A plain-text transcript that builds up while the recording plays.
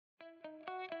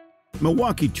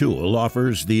Milwaukee Tool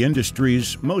offers the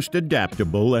industry's most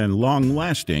adaptable and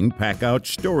long-lasting Packout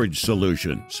storage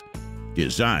solutions,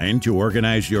 designed to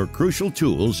organize your crucial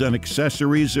tools and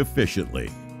accessories efficiently.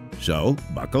 So,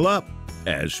 buckle up,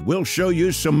 as we'll show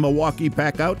you some Milwaukee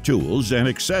Packout tools and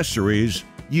accessories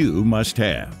you must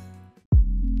have.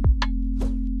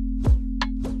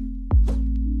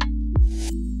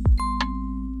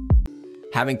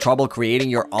 Having trouble creating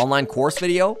your online course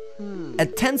video?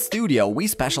 At 10 Studio, we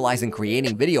specialize in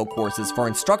creating video courses for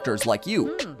instructors like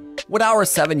you. With our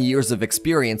 7 years of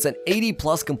experience and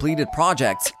 80+ completed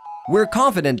projects, we're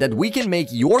confident that we can make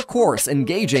your course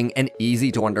engaging and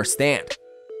easy to understand.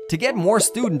 To get more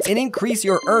students and increase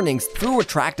your earnings through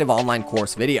attractive online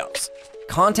course videos,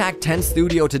 contact 10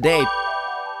 Studio today.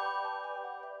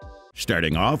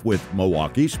 Starting off with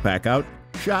Milwaukee's Packout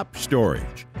Shop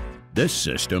Storage. This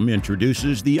system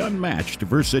introduces the unmatched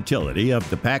versatility of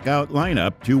the Packout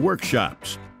lineup to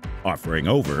workshops, offering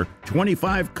over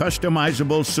 25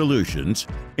 customizable solutions,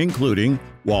 including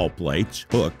wall plates,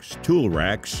 hooks, tool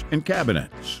racks, and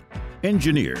cabinets.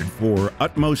 Engineered for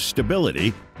utmost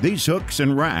stability, these hooks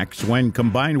and racks, when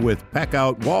combined with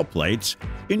Packout wall plates,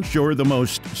 ensure the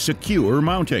most secure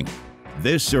mounting.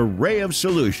 This array of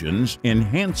solutions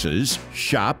enhances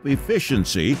shop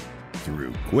efficiency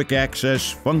through quick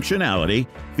access functionality,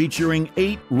 featuring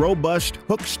 8 robust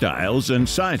hook styles and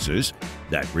sizes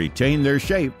that retain their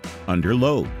shape under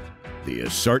load. The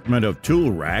assortment of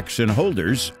tool racks and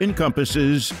holders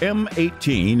encompasses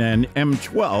M18 and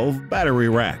M12 battery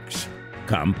racks,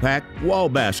 compact wall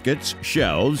baskets,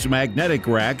 shelves, magnetic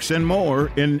racks, and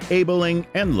more, enabling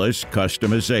endless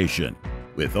customization.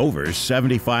 With over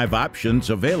 75 options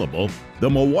available, the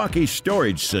Milwaukee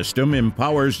storage system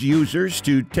empowers users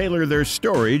to tailor their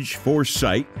storage for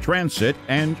site, transit,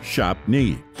 and shop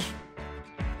needs.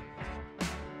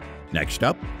 Next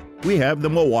up, we have the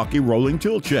Milwaukee Rolling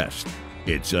Tool Chest.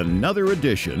 It's another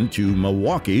addition to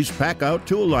Milwaukee's Packout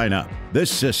tool lineup.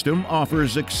 This system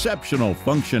offers exceptional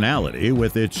functionality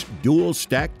with its dual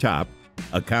stack top,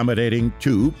 accommodating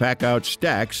 2 Packout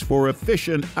stacks for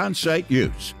efficient on-site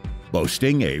use.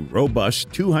 Boasting a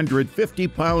robust 250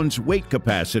 pounds weight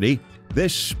capacity,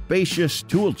 this spacious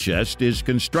tool chest is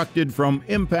constructed from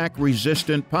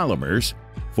impact-resistant polymers,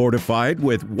 fortified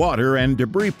with water and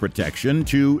debris protection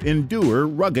to endure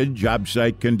rugged job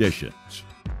site conditions.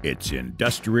 Its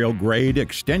industrial-grade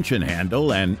extension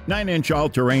handle and 9-inch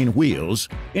all-terrain wheels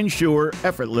ensure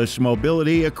effortless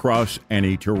mobility across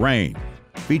any terrain.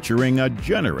 Featuring a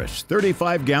generous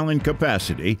 35-gallon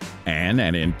capacity and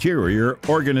an interior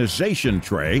organization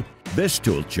tray, this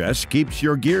tool chest keeps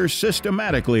your gear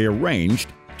systematically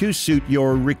arranged to suit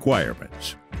your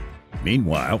requirements.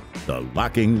 Meanwhile, the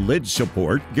locking lid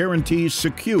support guarantees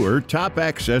secure top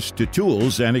access to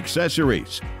tools and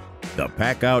accessories. The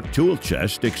Packout tool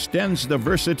chest extends the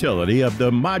versatility of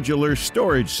the modular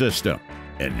storage system,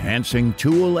 enhancing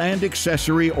tool and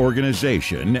accessory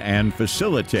organization and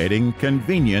facilitating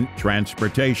convenient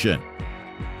transportation.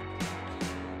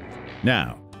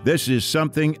 Now, this is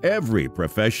something every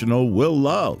professional will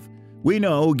love. We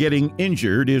know getting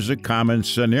injured is a common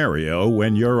scenario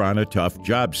when you're on a tough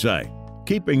job site.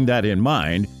 Keeping that in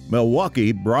mind,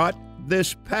 Milwaukee brought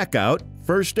this Packout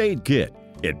First Aid Kit.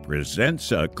 It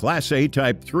presents a Class A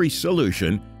Type 3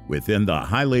 solution within the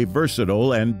highly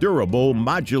versatile and durable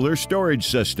modular storage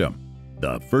system.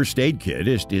 The First Aid Kit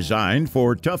is designed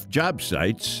for tough job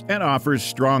sites and offers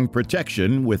strong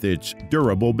protection with its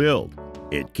durable build.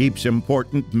 It keeps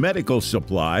important medical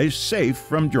supplies safe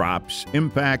from drops,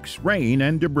 impacts, rain,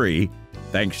 and debris,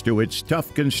 thanks to its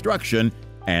tough construction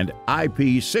and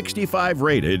IP65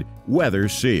 rated weather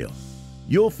seal.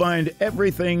 You'll find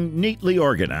everything neatly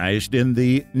organized in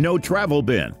the no travel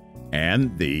bin,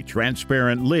 and the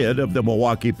transparent lid of the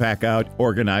Milwaukee Packout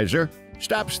organizer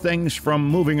stops things from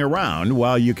moving around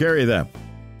while you carry them.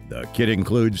 The kit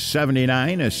includes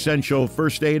 79 essential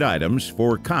first aid items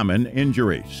for common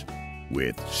injuries.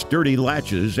 With sturdy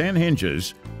latches and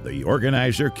hinges, the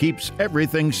organizer keeps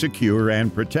everything secure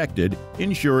and protected,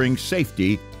 ensuring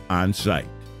safety on site.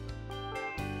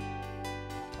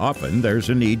 Often there's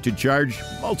a need to charge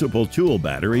multiple tool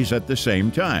batteries at the same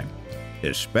time,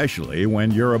 especially when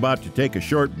you're about to take a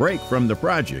short break from the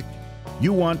project.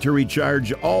 You want to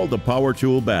recharge all the power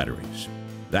tool batteries.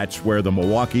 That's where the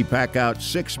Milwaukee Packout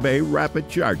 6-bay rapid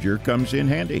charger comes in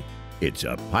handy. It's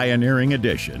a pioneering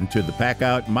addition to the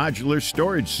Packout modular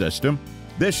storage system.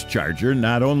 This charger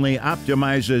not only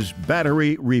optimizes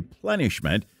battery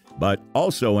replenishment, but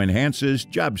also enhances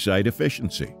job site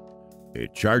efficiency.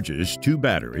 It charges 2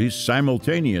 batteries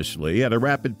simultaneously at a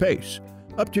rapid pace,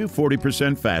 up to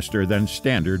 40% faster than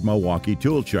standard Milwaukee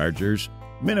tool chargers,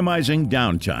 minimizing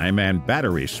downtime and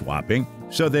battery swapping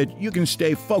so that you can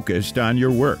stay focused on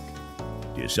your work.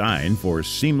 Designed for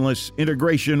seamless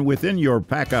integration within your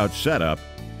Packout setup,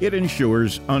 it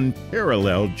ensures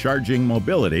unparalleled charging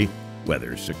mobility,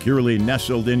 whether securely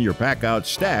nestled in your Packout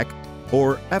stack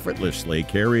or effortlessly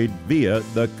carried via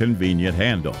the convenient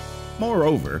handle.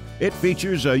 Moreover, it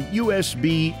features a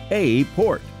USB-A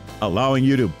port, allowing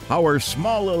you to power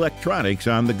small electronics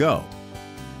on the go.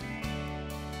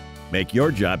 Make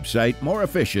your job site more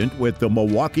efficient with the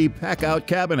Milwaukee Packout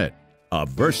Cabinet, a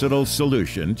versatile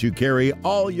solution to carry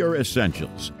all your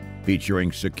essentials.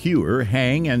 Featuring secure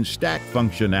hang and stack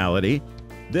functionality,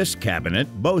 this cabinet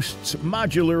boasts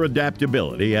modular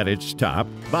adaptability at its top,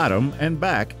 bottom, and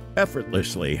back,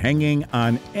 effortlessly hanging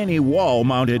on any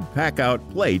wall-mounted Packout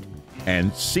plate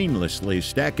and seamlessly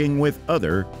stacking with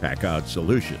other Packout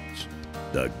solutions.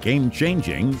 The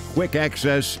game-changing quick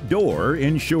access door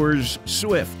ensures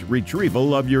swift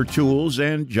retrieval of your tools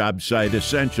and job site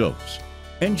essentials.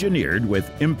 Engineered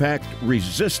with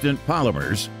impact-resistant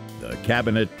polymers, the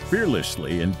cabinet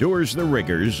fearlessly endures the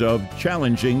rigors of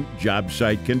challenging job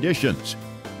site conditions.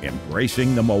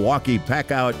 Embracing the Milwaukee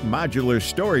Packout modular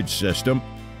storage system,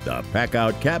 the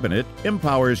Packout cabinet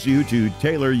empowers you to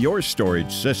tailor your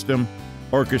storage system,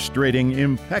 orchestrating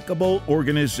impeccable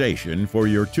organization for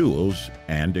your tools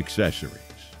and accessories.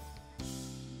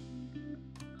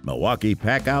 Milwaukee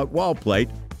Packout wall plate,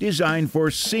 designed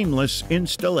for seamless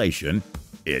installation.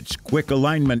 Its quick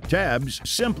alignment tabs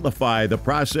simplify the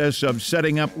process of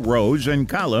setting up rows and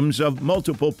columns of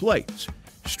multiple plates,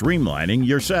 streamlining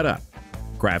your setup.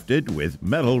 Crafted with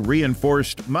metal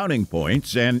reinforced mounting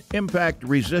points and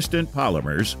impact-resistant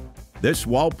polymers, this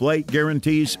wall plate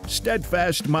guarantees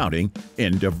steadfast mounting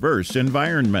in diverse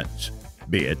environments,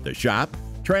 be it the shop,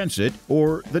 transit,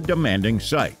 or the demanding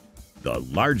site. The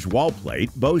large wall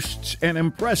plate boasts an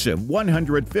impressive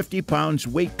 150 pounds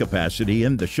weight capacity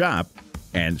in the shop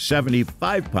and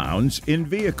 75 pounds in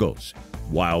vehicles,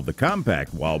 while the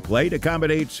compact wall plate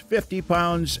accommodates 50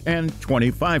 pounds and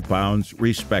 25 pounds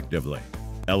respectively.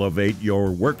 Elevate your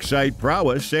worksite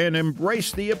prowess and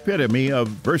embrace the epitome of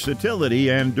versatility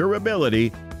and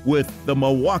durability with the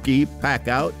Milwaukee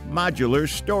Packout Modular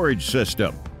Storage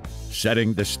System,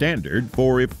 setting the standard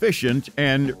for efficient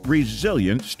and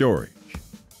resilient storage.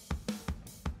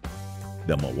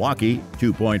 The Milwaukee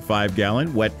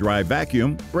 2.5-gallon wet-dry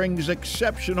vacuum brings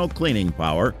exceptional cleaning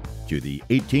power to the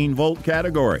 18-volt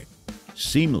category,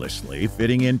 seamlessly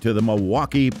fitting into the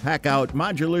Milwaukee Packout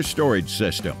Modular Storage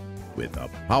System. With a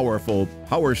powerful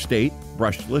power-state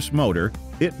brushless motor,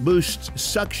 it boosts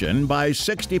suction by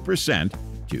 60%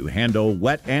 to handle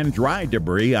wet and dry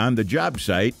debris on the job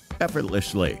site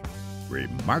effortlessly.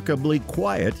 Remarkably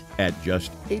quiet at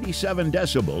just 87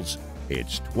 decibels,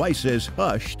 it's twice as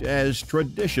hushed as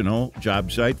traditional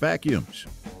job site vacuums.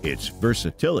 Its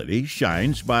versatility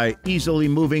shines by easily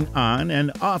moving on and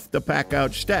off the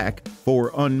Packout stack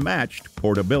for unmatched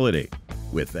portability.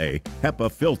 With a HEPA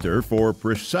filter for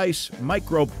precise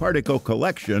microparticle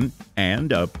collection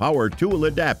and a power tool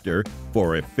adapter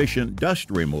for efficient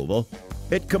dust removal,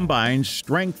 it combines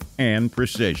strength and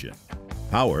precision.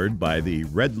 Powered by the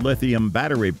red lithium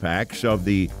battery packs of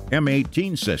the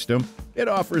M18 system, it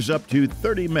offers up to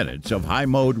 30 minutes of high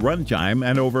mode runtime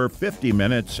and over 50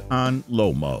 minutes on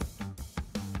low mode.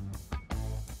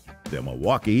 The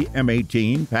Milwaukee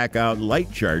M18 Packout Light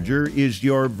Charger is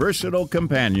your versatile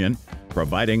companion,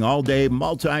 providing all-day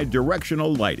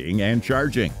multi-directional lighting and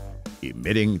charging.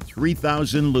 Emitting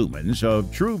 3,000 lumens of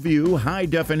TrueView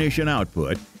high-definition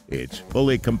output, it's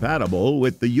fully compatible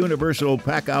with the universal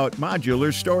Packout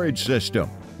modular storage system.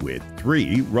 With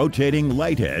 3 rotating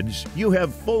light heads, you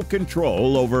have full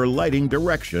control over lighting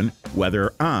direction,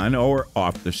 whether on or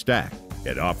off the stack.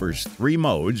 It offers 3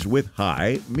 modes with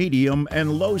high, medium,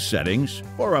 and low settings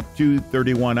for up to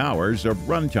 31 hours of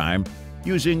runtime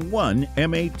using one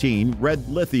M18 Red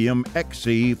Lithium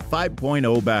XC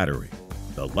 5.0 battery.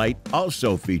 The light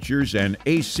also features an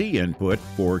AC input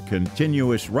for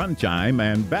continuous runtime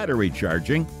and battery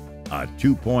charging, a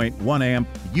 2.1 amp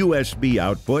USB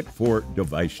output for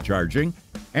device charging,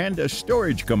 and a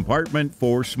storage compartment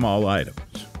for small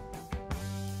items.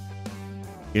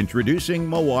 Introducing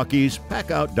Milwaukee's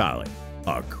Packout Dolly,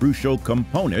 a crucial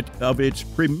component of its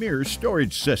premier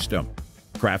storage system.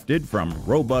 Crafted from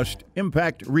robust,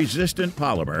 impact-resistant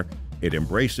polymer, it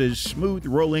embraces smooth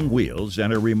rolling wheels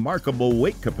and a remarkable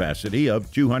weight capacity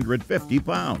of 250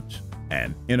 pounds.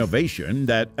 An innovation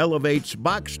that elevates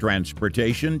box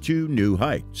transportation to new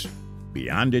heights.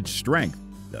 Beyond its strength,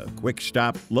 the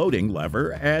quick-stop loading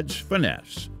lever adds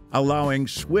finesse, allowing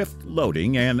swift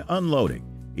loading and unloading,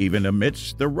 even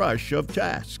amidst the rush of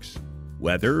tasks.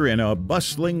 Whether in a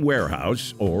bustling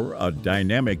warehouse or a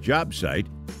dynamic job site,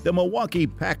 the Milwaukee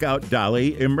Packout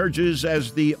Dolly emerges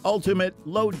as the ultimate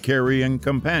load-carrying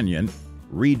companion,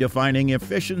 redefining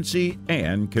efficiency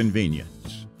and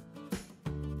convenience.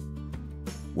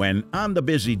 When on the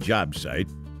busy job site,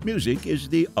 music is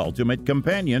the ultimate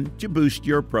companion to boost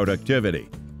your productivity.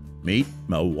 Meet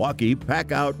Milwaukee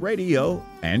Packout Radio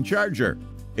and Charger.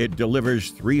 It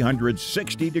delivers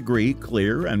 360-degree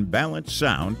clear and balanced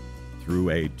sound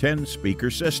through a 10-speaker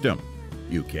system.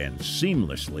 You can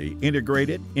seamlessly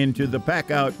integrate it into the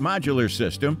Packout modular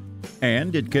system,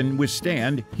 and it can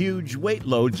withstand huge weight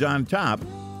loads on top.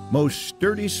 Most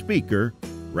sturdy speaker,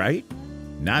 right?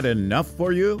 Not enough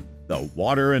for you? The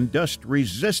water and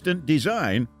dust-resistant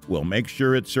design will make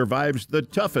sure it survives the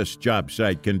toughest job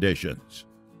site conditions.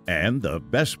 And the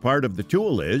best part of the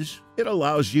tool is, it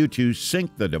allows you to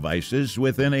sync the devices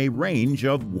within a range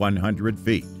of 100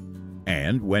 feet.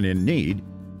 And when in need,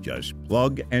 just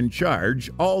plug and charge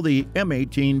all the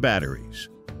M18 batteries.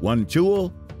 One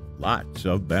tool, lots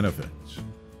of benefits.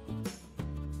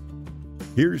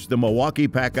 Here's the Milwaukee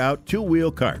Packout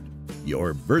two-wheel cart,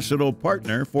 your versatile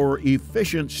partner for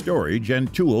efficient storage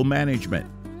and tool management.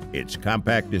 Its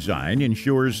compact design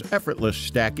ensures effortless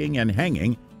stacking and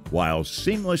hanging, while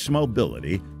seamless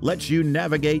mobility lets you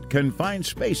navigate confined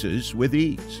spaces with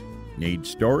ease. Need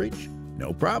storage?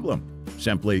 No problem.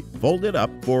 Simply fold it up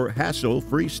for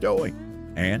hassle-free stowing.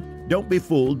 And don't be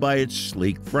fooled by its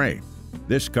sleek frame.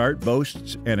 This cart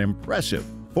boasts an impressive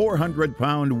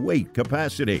 400-pound weight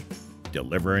capacity,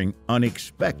 delivering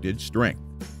unexpected strength.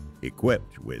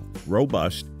 Equipped with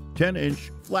robust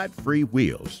 10-inch flat-free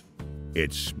wheels,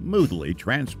 it smoothly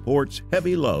transports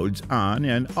heavy loads on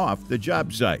and off the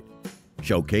job site,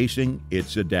 showcasing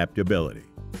its adaptability.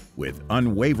 With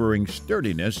unwavering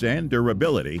sturdiness and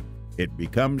durability, it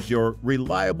becomes your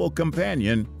reliable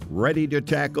companion, ready to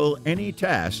tackle any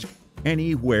task,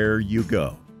 anywhere you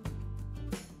go.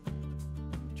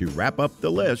 To wrap up the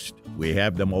list, we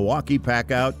have the Milwaukee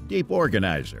Packout Deep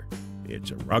Organizer.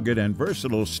 It's a rugged and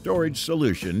versatile storage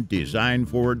solution designed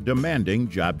for demanding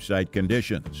job site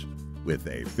conditions. With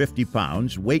a 50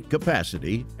 pounds weight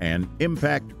capacity and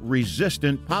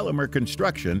impact-resistant polymer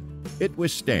construction, it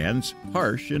withstands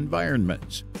harsh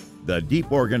environments. The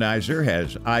Deep Organizer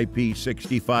has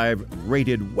IP65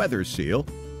 rated weather seal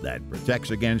that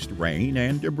protects against rain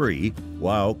and debris,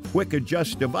 while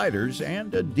quick-adjust dividers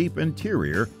and a deep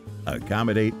interior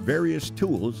accommodate various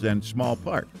tools and small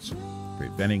parts,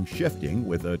 preventing shifting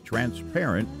with a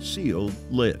transparent sealed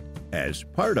lid. As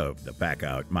part of the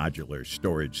Packout modular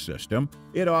storage system,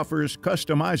 it offers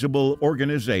customizable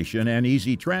organization and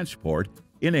easy transport,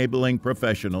 enabling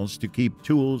professionals to keep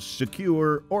tools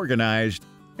secure, organized,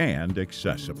 and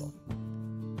accessible.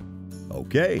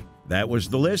 Okay, that was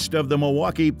the list of the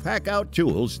Milwaukee Packout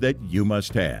tools that you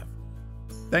must have.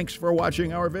 Thanks for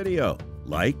watching our video.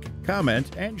 Like,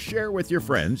 comment, and share with your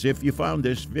friends if you found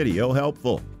this video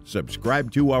helpful.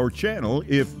 Subscribe to our channel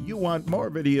if you want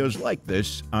more videos like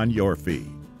this on your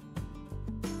feed.